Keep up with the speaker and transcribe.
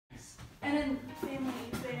And then family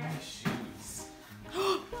there. My shoes.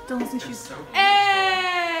 Don't lose They're shoes. so beautiful.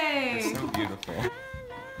 Hey! They're so beautiful.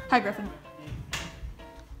 Hi, Griffin.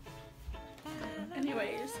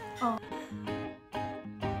 Anyways. Oh.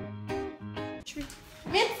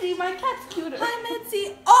 Mitzi, my cat's cuter. Hi,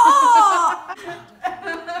 Mitzi. Oh!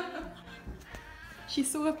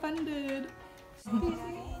 She's so offended. I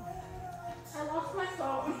lost my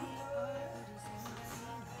phone.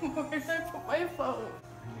 Where did I put my phone?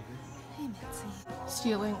 Hey, Mitzi.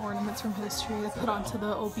 Stealing ornaments from his tree to put onto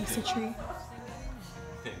the obesity tree.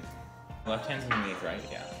 Left hand's gonna make right,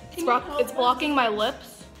 yeah. It's blocking my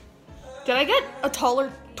lips. Did I get a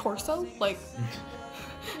taller torso? Like.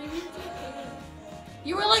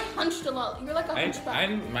 You were like hunched a lot. You're like a hunchback.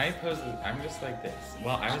 My pose is, I'm just like this.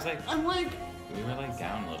 Well, I was like. I'm like. We were like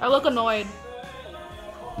down a little. I look annoyed.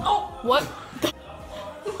 Oh, what?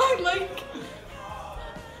 My leg.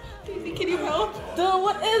 Daisy, can you help? Duh,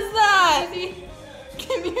 what is that? Daisy,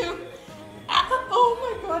 can you? Oh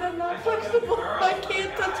my god, I'm not flexible. I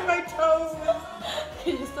can't touch my toes.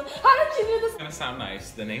 Can you stop? How did you do this? It's gonna sound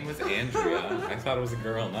nice. The name was Andrea. I thought it was a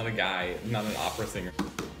girl, not a guy, not an opera singer.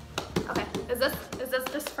 Okay, is this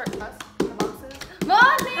just for us? The boxes?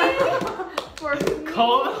 Mommy! For me.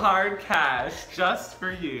 Cold hard cash, just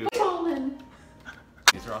for you. Colin.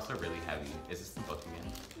 These are also really heavy. Is this the book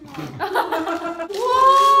again?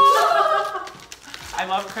 Whoa! I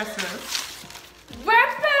love Christmas.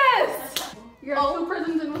 Breakfast! You're two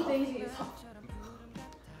presents in with Daisy's.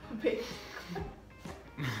 Big.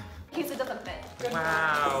 In case it doesn't fit.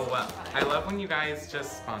 Wow. I love when you guys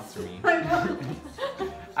just sponsor me.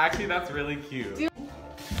 Actually, that's really cute. Can you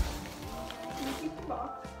keep the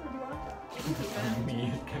box? Or do you want that?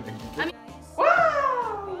 You can keep it.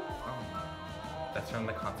 Wow! Oh, that's from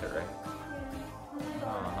the concert, right?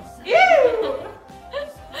 Ew!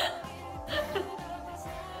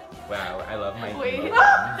 Wow, I love my Wait.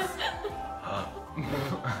 emotions.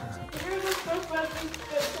 Yours is so fun and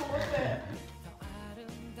fit to look at.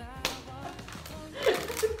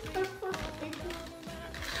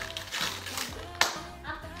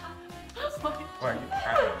 Why are you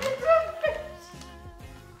crying?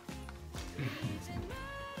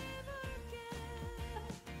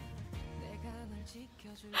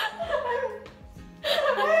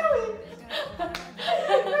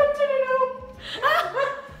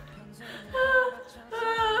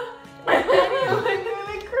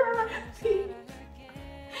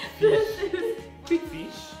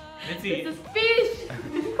 This is fish!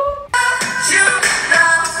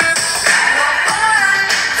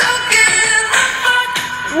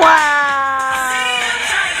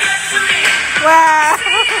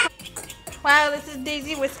 Wow, this is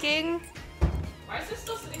Daisy whisking. Why is this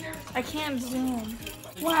still sitting there? I can't zoom.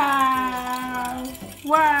 Wow.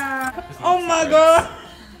 Wow. Oh my god.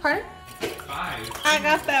 Pardon? 5. I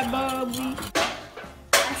got that bubbly.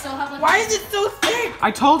 I still have like. Why is it so thick? I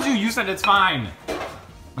told you, you said it's fine.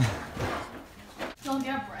 Still do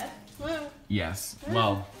you have bread? Yes.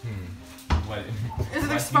 Well, what? Is it what do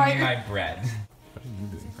you expired? mean by bread? What are you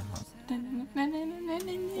doing for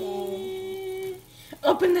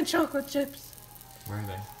Open the chocolate chips. Where are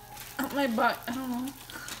they? Up my butt. I don't know.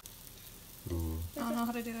 Ooh, I don't know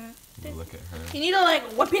how to do that. look at her. You need to like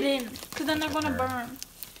whip it in, cause then they're gonna burn.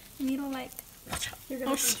 You need to like. You're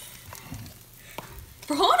gonna.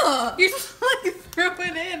 Farhaana! You just like throw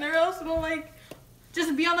it in, or else it'll like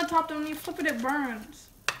just be on the top. Then when you flip it, it burns.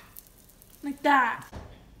 Like that.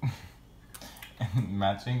 And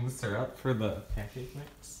matching the syrup for the pancake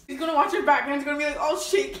mix. He's gonna watch it back and it's gonna be like all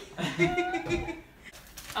shaky.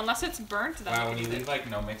 Unless it's burnt, then Wow, when you leave like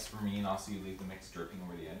no mix for me, and also you leave the mix dripping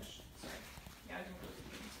over the edge. Sorry. Yeah, I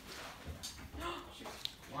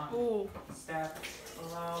can Ooh. Step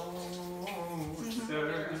closer.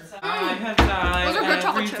 Mm-hmm. I have died Those are good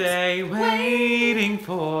chocolate every chips. day waiting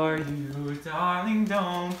for you, darling.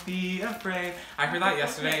 Don't be afraid. I heard that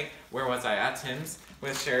yesterday. Where was I? At Tim's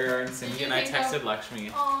with Sherry and Cindy, and I texted Lakshmi.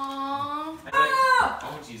 Aww. I was like,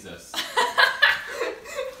 oh Jesus. Oh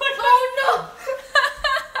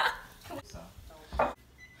So.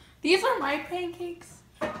 These are my pancakes.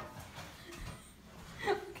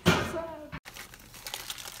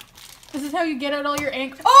 This is how you get out all your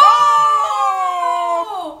ink.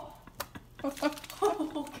 Oh!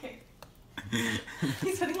 Okay.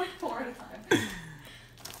 He's hitting like 4 at a time.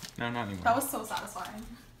 No, not anymore. That was so satisfying.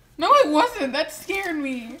 No, it wasn't. That scared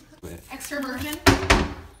me. Extra version.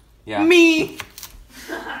 Yeah. Me.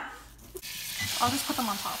 I'll just put them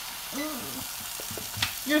on top.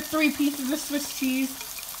 Your 3 pieces of Swiss cheese.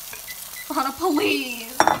 Farhaana,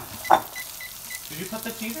 please. Did you put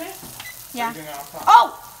the cheese in? Yeah. Or are you doing it on top?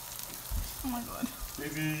 Oh! Oh my god.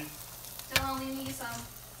 Baby. I'll need you some.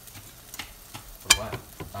 For what?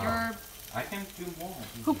 Your I can do more.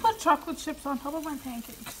 Who put chocolate chips on top of my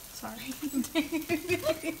pancakes? Sorry.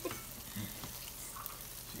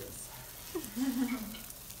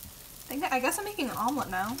 I guess I'm making an omelet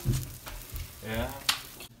now. Yeah.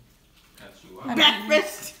 That's you up.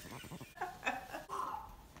 Breakfast!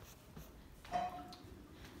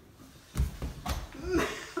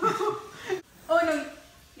 Oh no.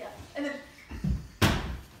 Yeah. And then.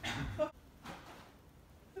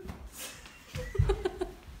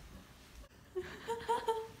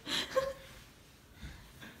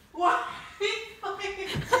 What?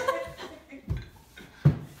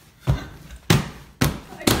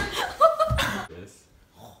 This.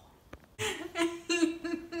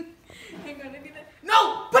 I'm gonna do that.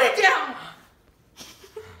 No! Put it down!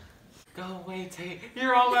 Go away, Tate.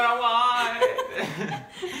 You're all that I want.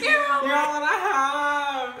 You're all that I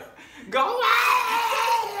have. Go away!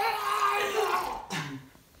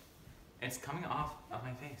 It's coming off of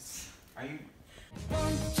my face. Are you?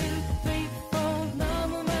 1, 2, 3.